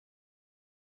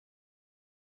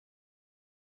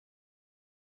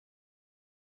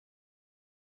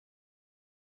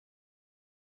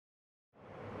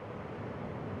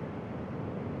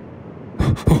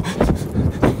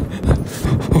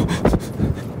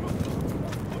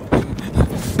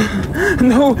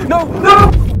No, no,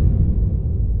 no!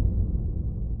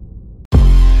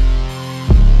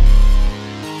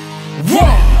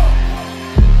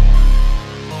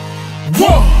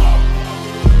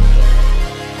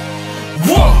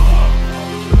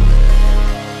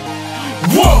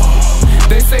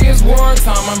 They say it's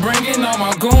wartime, I'm bringing all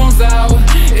my goons out.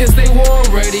 Is they war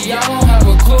ready? I don't have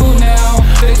a clue now.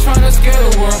 They tryna scare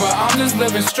the world, but I'm just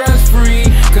living stress-free.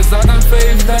 Cause I got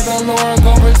faith that the Lord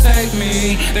gon' protect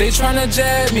me. They tryna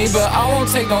jab me, but I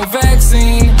won't take no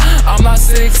vaccine. I'm not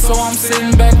sick, so I'm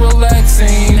sitting back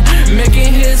relaxing.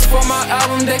 Making hits for my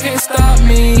album, they can't stop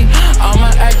me. I'm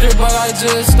an actor, but I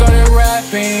just started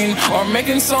rapping. Or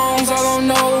making songs, I don't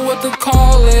know what to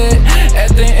call it.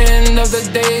 At the end of the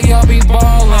day, I'll be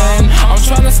ballin'. I'm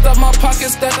tryna stuff my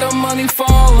pockets that the money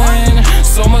fallin'.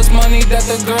 So much money that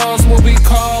the girls will be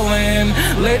calling.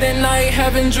 Late at night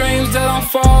having dreams that I'm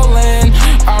falling.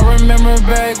 I remember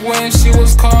back when she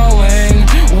was calling.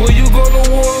 Will you go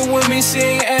to war with me? She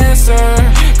ain't answer.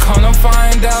 Come to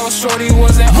find out shorty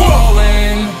wasn't all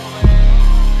in.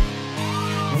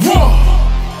 Whoa.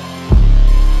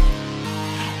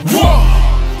 Whoa.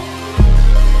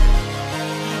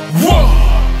 Whoa.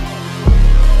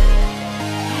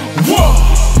 Whoa.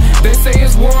 They say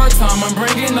it's wartime, I'm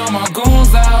bringing all my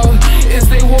goons out. Is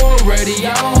they war ready?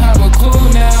 I don't have a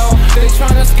clue now. They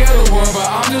tryna scare the world, but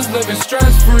I'm just living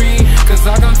stress-free. Cause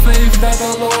I got faith that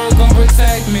the Lord gon'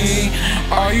 protect me.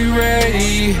 Are you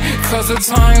ready? Cause the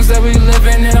times that we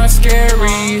living in are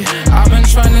scary. I've been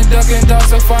trying to duck and dodge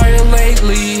the fire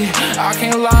lately. I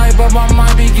can't lie, but my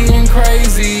mind be getting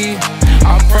crazy.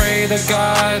 I pray to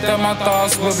God that my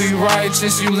thoughts will be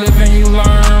righteous. You live and you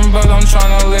learn, but I'm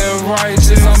tryna live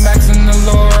righteous. I'm asking the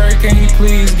Lord, can He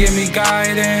please give me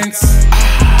guidance?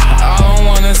 I don't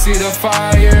wanna see the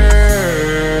fire,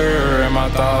 and my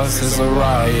thoughts is a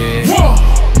riot. Whoa.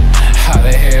 How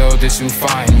the hell did you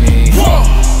find me? Whoa.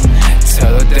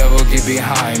 Tell the devil get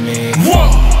behind me.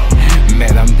 Whoa.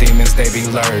 Man, them demons, they be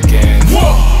lurking.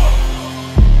 Whoa.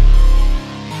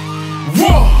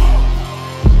 Whoa.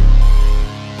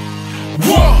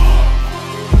 Whoa.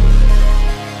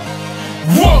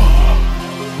 Whoa.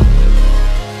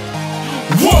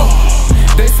 Whoa.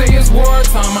 They say it's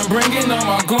wartime, I'm bringing all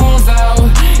my goons out.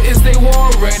 Is they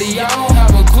war ready? I don't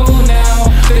have a clue now.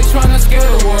 They tryna scare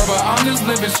the world, but I'm just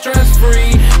living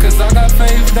stress-free. Cause I got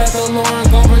faith that the Lord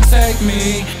gon' protect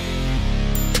me.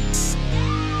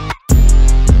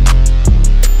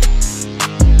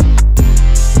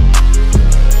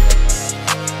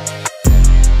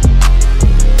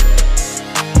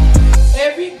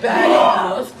 Everybody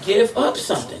must give up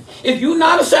something. If you're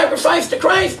not a sacrifice to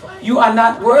Christ, you are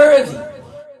not worthy.